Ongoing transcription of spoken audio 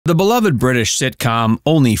The beloved British sitcom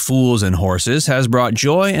Only Fools and Horses has brought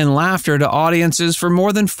joy and laughter to audiences for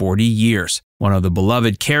more than 40 years. One of the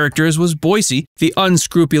beloved characters was Boycie, the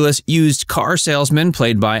unscrupulous used car salesman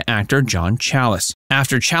played by actor John Challis.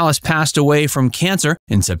 After Challis passed away from cancer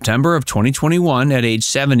in September of 2021 at age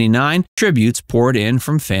 79, tributes poured in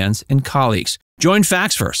from fans and colleagues. Join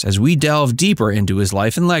Factsverse as we delve deeper into his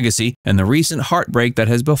life and legacy and the recent heartbreak that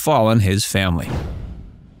has befallen his family.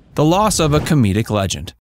 The loss of a comedic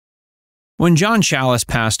legend. When John Challis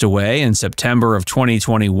passed away in September of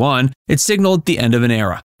 2021, it signaled the end of an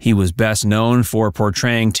era. He was best known for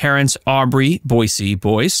portraying Terrence Aubrey Boycie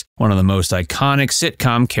Boyce, one of the most iconic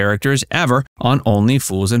sitcom characters ever on Only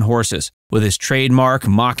Fools and Horses. With his trademark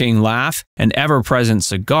mocking laugh and ever-present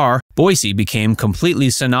cigar, Boycie became completely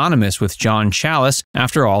synonymous with John Challis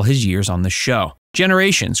after all his years on the show.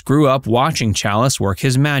 Generations grew up watching Challis work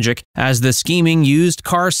his magic as the scheming used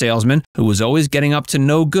car salesman who was always getting up to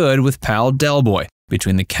no good with pal Del Boy.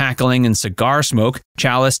 Between the cackling and cigar smoke,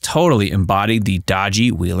 Challis totally embodied the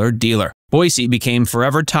dodgy wheeler-dealer. Boycie became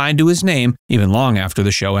forever tied to his name, even long after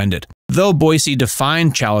the show ended. Though Boycie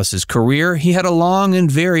defined Challis's career, he had a long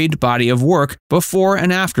and varied body of work before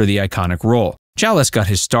and after the iconic role. Challis got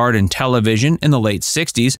his start in television in the late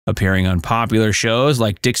 60s, appearing on popular shows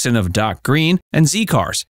like Dixon of Dock Green and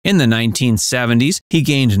Z-Cars. In the 1970s, he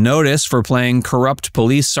gained notice for playing corrupt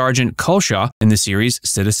police sergeant Culshaw in the series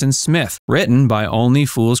Citizen Smith, written by Only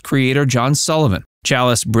Fools creator John Sullivan.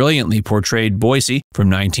 Challis brilliantly portrayed Boycie from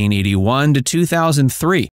 1981 to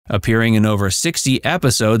 2003, appearing in over 60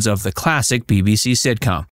 episodes of the classic BBC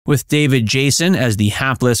sitcom. With David Jason as the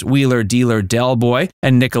hapless wheeler-dealer Del Boy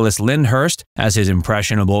and Nicholas Lyndhurst as his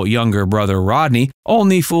impressionable younger brother Rodney,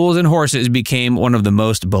 Only Fools and Horses became one of the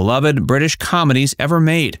most beloved British comedies ever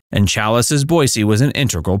made, and Challis's Boycie was an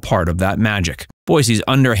integral part of that magic. Boycie's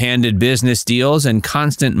underhanded business deals and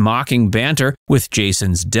constant mocking banter with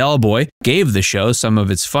Jason's Del Boy gave the show some of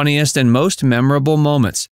its funniest and most memorable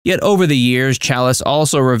moments. Yet over the years, Challis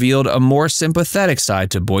also revealed a more sympathetic side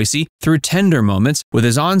to Boycie through tender moments with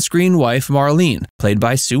his on-screen wife Marlene, played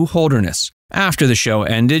by Sue Holderness. After the show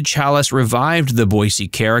ended, Challis revived the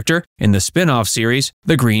Boycie character in the spin-off series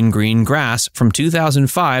The Green Green Grass from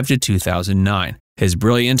 2005 to 2009. His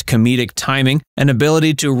brilliant comedic timing and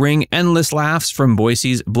ability to wring endless laughs from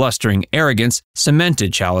Boycie's blustering arrogance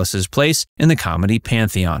cemented Challis's place in the comedy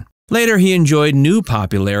pantheon. Later, he enjoyed new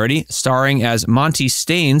popularity, starring as Monty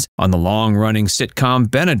Staines on the long-running sitcom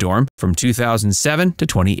Benidorm from 2007 to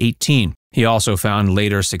 2018. He also found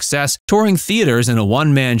later success touring theaters in a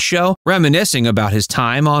one-man show, reminiscing about his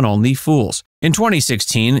time on Only Fools. In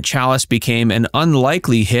 2016, Challis became an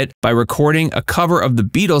unlikely hit by recording a cover of the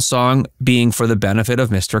Beatles song Being for the Benefit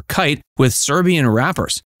of Mr. Kite with Serbian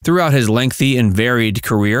rappers. Throughout his lengthy and varied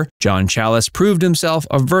career, John Challis proved himself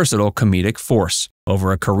a versatile comedic force.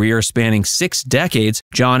 Over a career spanning 6 decades,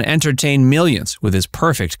 John entertained millions with his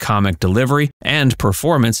perfect comic delivery and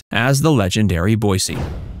performance as the legendary Boycie.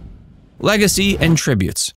 Legacy and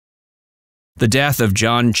tributes. The death of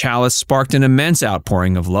John Challis sparked an immense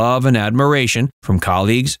outpouring of love and admiration from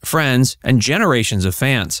colleagues, friends, and generations of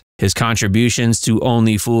fans. His contributions to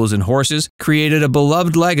Only Fools and Horses created a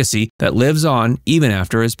beloved legacy that lives on even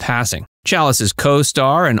after his passing. Challis's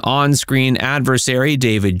co-star and on-screen adversary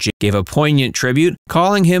David J. gave a poignant tribute,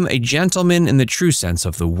 calling him a gentleman in the true sense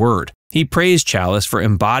of the word. He praised Challis for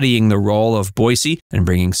embodying the role of Boycie and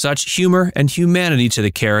bringing such humor and humanity to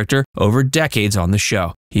the character over decades on the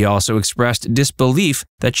show. He also expressed disbelief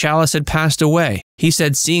that Challis had passed away. He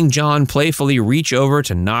said seeing John playfully reach over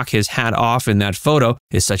to knock his hat off in that photo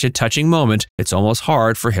is such a touching moment, it's almost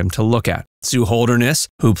hard for him to look at. Sue Holderness,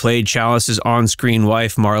 who played Challis's on-screen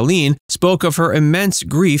wife Marlene, spoke of her immense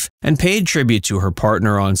grief and paid tribute to her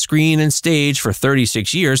partner on screen and stage for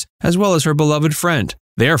 36 years, as well as her beloved friend.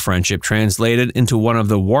 Their friendship translated into one of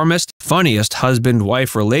the warmest, funniest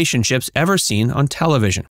husband-wife relationships ever seen on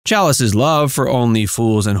television. Challis's love for Only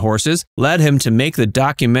Fools and Horses led him to make the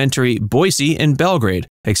documentary Boycie in Belgrade,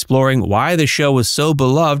 exploring why the show was so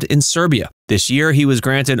beloved in Serbia. This year, he was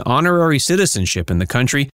granted honorary citizenship in the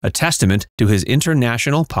country, a testament to his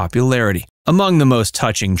international popularity. Among the most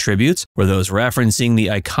touching tributes were those referencing the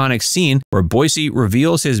iconic scene where Boycie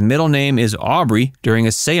reveals his middle name is Aubrey during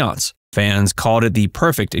a seance. Fans called it the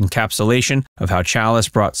perfect encapsulation of how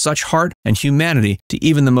Challis brought such heart and humanity to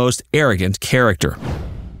even the most arrogant character.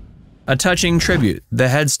 A touching tribute, the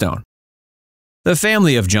Headstone. The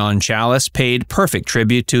family of John Challis paid perfect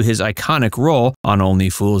tribute to his iconic role on Only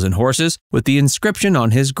Fools and Horses with the inscription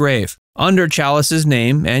on his grave. Under Challis's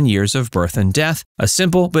name and years of birth and death, a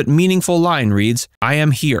simple but meaningful line reads, "I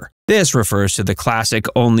am here." This refers to the classic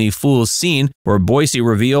Only Fools scene where Boycie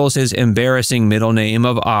reveals his embarrassing middle name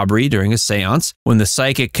of Aubrey during a seance. When the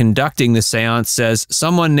psychic conducting the seance says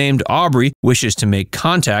someone named Aubrey wishes to make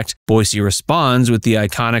contact, Boycie responds with the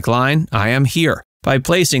iconic line, "I am here." By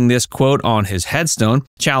placing this quote on his headstone,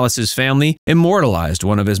 Challis's family immortalized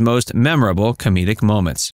one of his most memorable comedic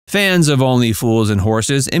moments. Fans of Only Fools and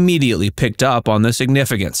Horses immediately picked up on the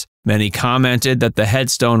significance. Many commented that the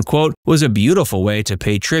headstone quote was a beautiful way to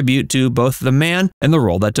pay tribute to both the man and the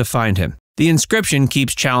role that defined him. The inscription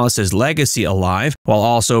keeps Challis's legacy alive while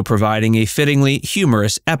also providing a fittingly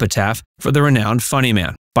humorous epitaph for the renowned funny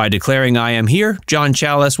man. By declaring "I am here," John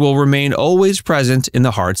Challis will remain always present in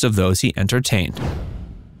the hearts of those he entertained.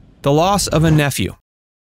 The loss of a nephew.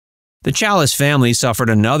 The Challis family suffered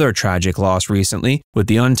another tragic loss recently with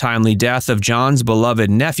the untimely death of John's beloved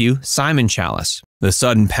nephew, Simon Challis. The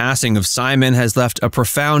sudden passing of Simon has left a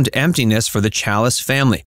profound emptiness for the Challis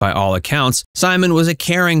family. By all accounts, Simon was a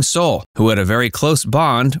caring soul who had a very close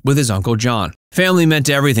bond with his Uncle John. Family meant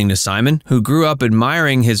everything to Simon, who grew up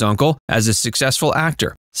admiring his uncle as a successful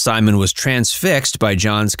actor. Simon was transfixed by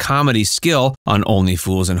John's comedy skill on Only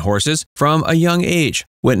Fools and Horses from a young age.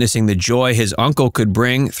 Witnessing the joy his uncle could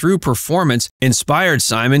bring through performance inspired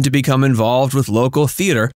Simon to become involved with local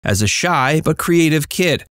theater as a shy but creative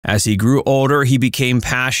kid. As he grew older, he became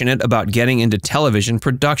passionate about getting into television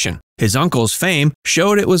production. His uncle's fame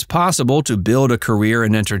showed it was possible to build a career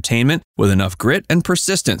in entertainment with enough grit and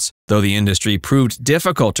persistence. Though the industry proved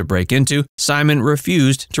difficult to break into, Simon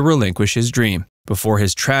refused to relinquish his dream. Before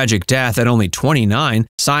his tragic death at only 29,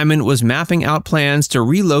 Simon was mapping out plans to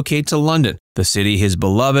relocate to London, the city his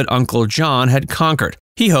beloved Uncle John had conquered.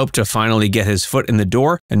 He hoped to finally get his foot in the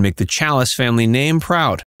door and make the Challis family name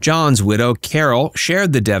proud. John's widow, Carol,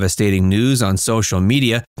 shared the devastating news on social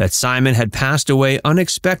media that Simon had passed away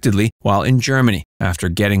unexpectedly while in Germany. After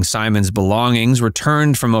getting Simon's belongings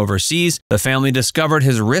returned from overseas, the family discovered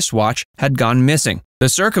his wristwatch had gone missing. The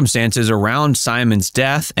circumstances around Simon's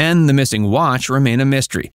death and the missing watch remain a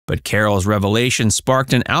mystery, but Carol's revelation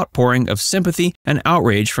sparked an outpouring of sympathy and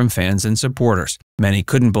outrage from fans and supporters. Many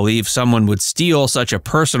couldn't believe someone would steal such a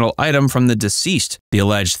personal item from the deceased. The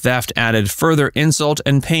alleged theft added further insult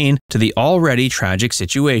and pain to the already tragic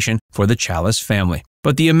situation for the Challis family.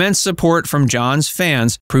 But the immense support from John's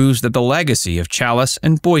fans proves that the legacy of Challis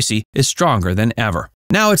and Boycie is stronger than ever.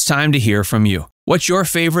 Now it's time to hear from you. What's your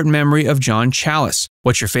favorite memory of John Challis?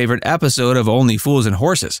 What's your favorite episode of Only Fools and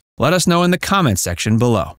Horses? Let us know in the comments section below.